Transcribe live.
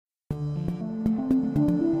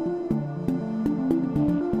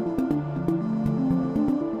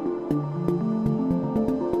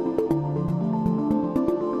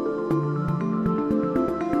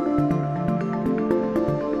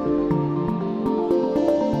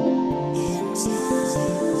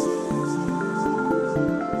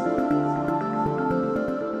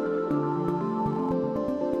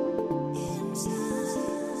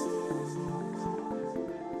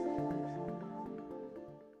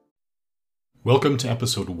Welcome to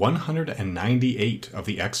episode 198 of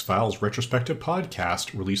the X-Files Retrospective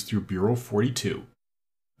Podcast released through Bureau 42.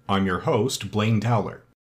 I'm your host, Blaine Dowler.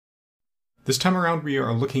 This time around we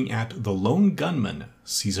are looking at The Lone Gunmen,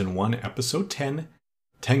 Season 1, Episode 10,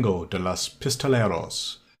 Tango de los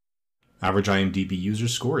Pistoleros. Average IMDb user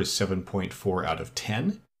score is 7.4 out of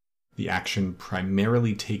 10. The action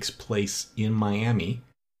primarily takes place in Miami,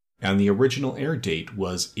 and the original air date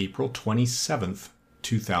was April 27th,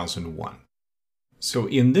 2001. So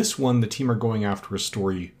in this one, the team are going after a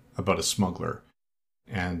story about a smuggler,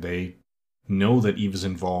 and they know that Eve is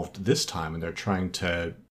involved this time, and they're trying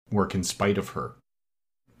to work in spite of her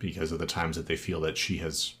because of the times that they feel that she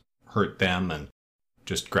has hurt them and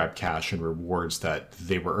just grabbed cash and rewards that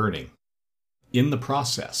they were earning. In the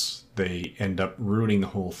process, they end up ruining the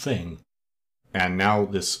whole thing, and now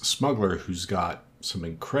this smuggler who's got some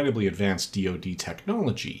incredibly advanced DoD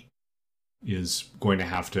technology is going to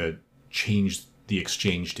have to change the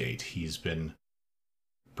exchange date. He's been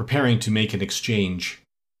preparing to make an exchange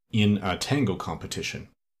in a tango competition,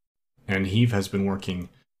 and Eve has been working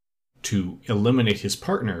to eliminate his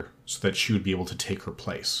partner so that she would be able to take her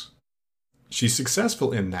place. She's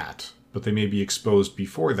successful in that, but they may be exposed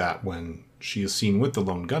before that when she is seen with the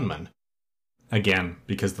lone gunman, again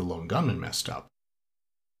because the lone gunman messed up,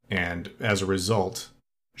 and as a result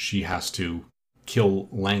she has to kill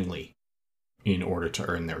Langley in order to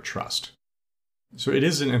earn their trust. So it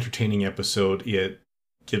is an entertaining episode. It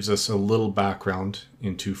gives us a little background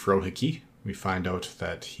into Frohike. We find out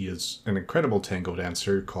that he is an incredible tango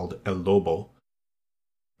dancer called El Lobo.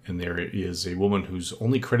 And there is a woman who's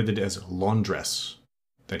only credited as a laundress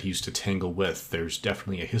that he used to tango with. There's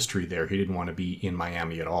definitely a history there. He didn't want to be in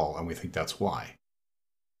Miami at all, and we think that's why.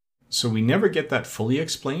 So we never get that fully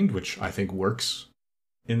explained, which I think works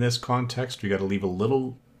in this context. We got to leave a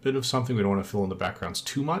little bit of something. We don't want to fill in the backgrounds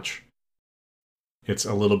too much. It's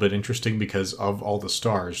a little bit interesting because of all the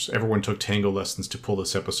stars, everyone took tango lessons to pull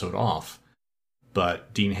this episode off.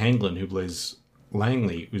 But Dean Hanglin, who plays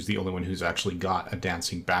Langley, was the only one who's actually got a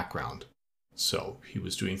dancing background. So he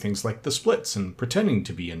was doing things like the splits and pretending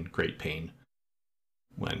to be in great pain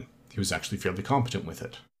when he was actually fairly competent with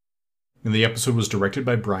it. And the episode was directed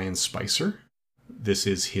by Brian Spicer. This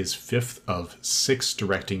is his 5th of 6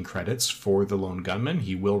 directing credits for The Lone Gunmen.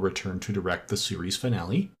 He will return to direct the series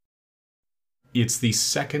finale. It's the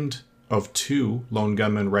 2nd of 2 Lone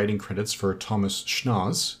Gunmen writing credits for Thomas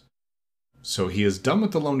Schnoz. So he is done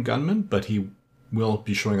with The Lone Gunmen, but he will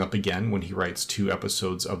be showing up again when he writes 2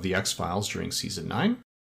 episodes of The X-Files during Season 9.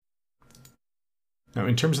 Now,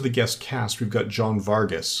 in terms of the guest cast, we've got John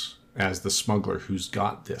Vargas as the smuggler who's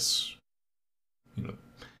got this,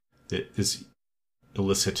 this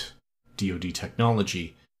illicit DoD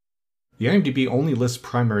technology. The IMDb only lists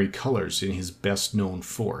primary colors in his best known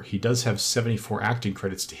for. He does have 74 acting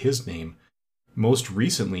credits to his name, most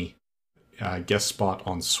recently a guest spot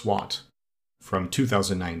on SWAT from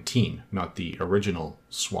 2019, not the original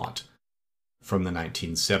SWAT from the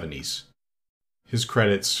 1970s. His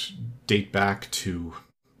credits date back to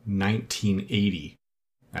 1980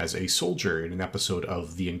 as a soldier in an episode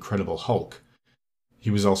of The Incredible Hulk.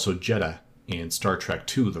 He was also Jedha in Star Trek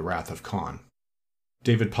II: The Wrath of Khan.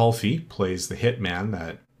 David Palfy plays the hitman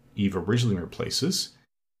that Eve originally replaces.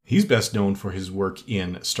 He's best known for his work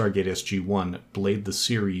in Stargate SG-1, Blade the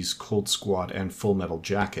Series, Cold Squad, and Full Metal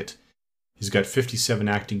Jacket. He's got 57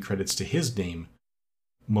 acting credits to his name,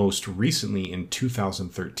 most recently in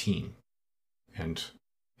 2013. And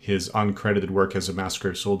his uncredited work as a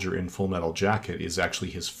massacre soldier in Full Metal Jacket is actually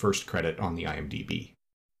his first credit on the IMDb.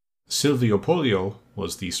 Silvio Polio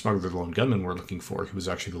was the smuggler the lone gunman we're looking for. He was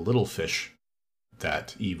actually the little fish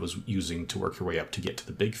that Eve was using to work her way up to get to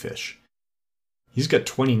the big fish. He's got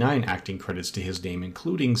 29 acting credits to his name,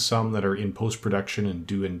 including some that are in post-production and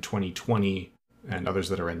due in 2020, and others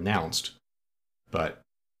that are announced, but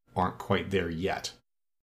aren't quite there yet.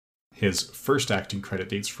 His first acting credit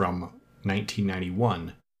dates from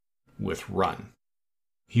 1991 with Run.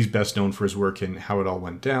 He's best known for his work in How It All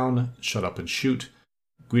Went Down, Shut Up and Shoot,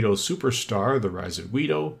 Guido Superstar, The Rise of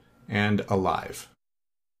Guido, and Alive.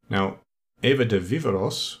 Now, Eva de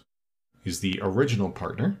Viveros is the original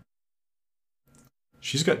partner.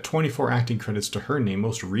 She's got 24 acting credits to her name,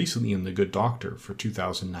 most recently in The Good Doctor for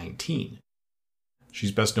 2019.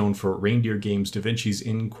 She's best known for Reindeer Games, Da Vinci's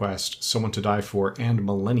Inquest, Someone to Die For, and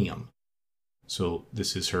Millennium. So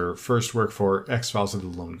this is her first work for X-Files of the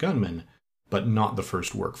Lone Gunmen, but not the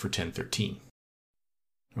first work for 1013.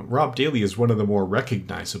 Now, Rob Daly is one of the more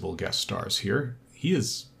recognizable guest stars here. He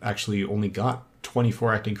has actually only got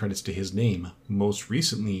 24 acting credits to his name, most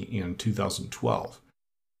recently in 2012.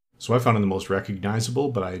 So I found him the most recognizable,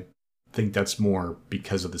 but I think that's more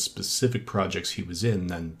because of the specific projects he was in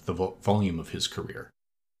than the volume of his career.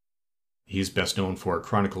 He's best known for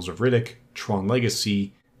Chronicles of Riddick, Tron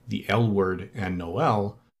Legacy, The L Word, and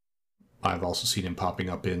Noelle. I've also seen him popping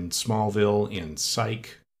up in Smallville, in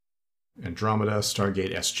Psych, Andromeda,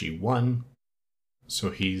 Stargate SG-1.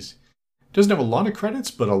 So he's doesn't have a lot of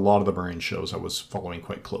credits, but a lot of them are in shows I was following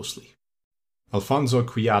quite closely. Alfonso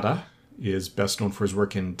Cuarón is best known for his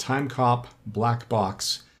work in Time Cop, Black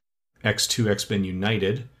Box, X2 X-Men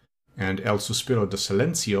United, and El Suspiro de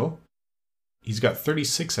Silencio. He's got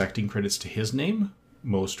 36 acting credits to his name,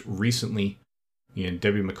 most recently in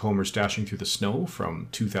Debbie McComber's Dashing Through the Snow from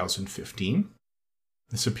 2015.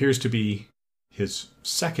 This appears to be his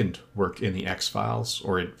second work in the X-Files,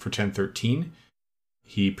 or for 1013.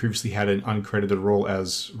 He previously had an uncredited role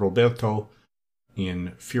as Roberto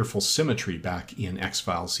in Fearful Symmetry back in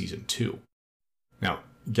X-Files Season 2. Now,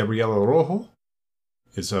 Gabriela Rojo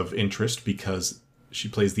is of interest because she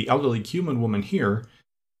plays the elderly Cuban woman here.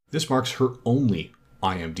 This marks her only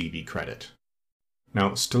IMDb credit. Now,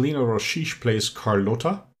 Stelina Rosich plays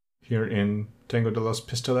Carlota here in Tango de los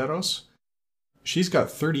Pistoleros. She's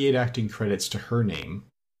got 38 acting credits to her name,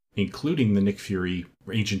 including the Nick Fury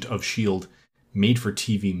Agent of S.H.I.E.L.D.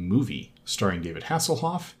 made-for-TV movie starring David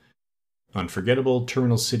Hasselhoff, Unforgettable,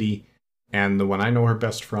 Terminal City, and the one I know her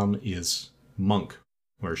best from is Monk,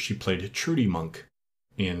 where she played Trudy Monk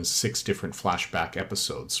in 6 different flashback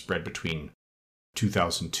episodes spread between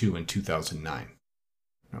 2002 and 2009.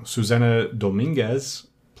 Now, Susana Dominguez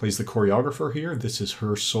plays the choreographer here. This is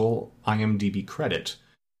her sole IMDb credit,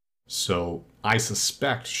 so I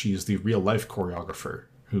suspect she is the real-life choreographer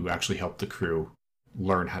who actually helped the crew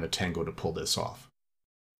learn how to tango to pull this off.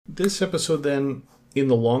 This episode then, in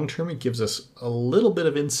the long term, it gives us a little bit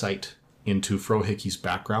of insight into Frohike's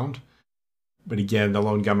background. But again, the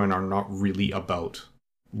Lone Gunmen are not really about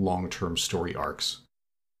long-term story arcs.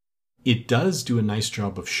 It does do a nice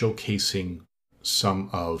job of showcasing some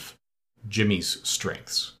of Jimmy's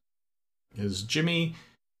strengths. Because Jimmy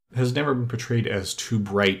has never been portrayed as too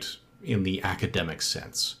bright in the academic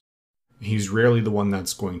sense. He's rarely the one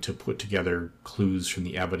that's going to put together clues from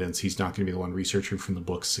the evidence. He's not going to be the one researching from the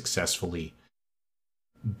books successfully.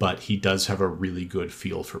 But he does have a really good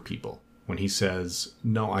feel for people. When he says,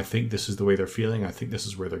 no, I think this is the way they're feeling, I think this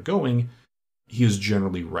is where they're going, he is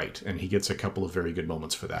generally right, and he gets a couple of very good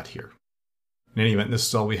moments for that here. In any event, this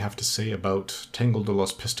is all we have to say about Tango de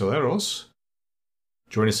los Pistoleros.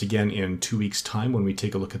 Join us again in 2 weeks' time when we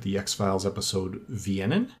take a look at the X-Files episode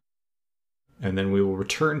Vienen. And then we will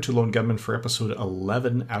return to Lone Gunmen for episode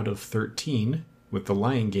 11 out of 13 with The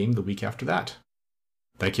Lion Game the week after that.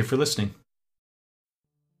 Thank you for listening.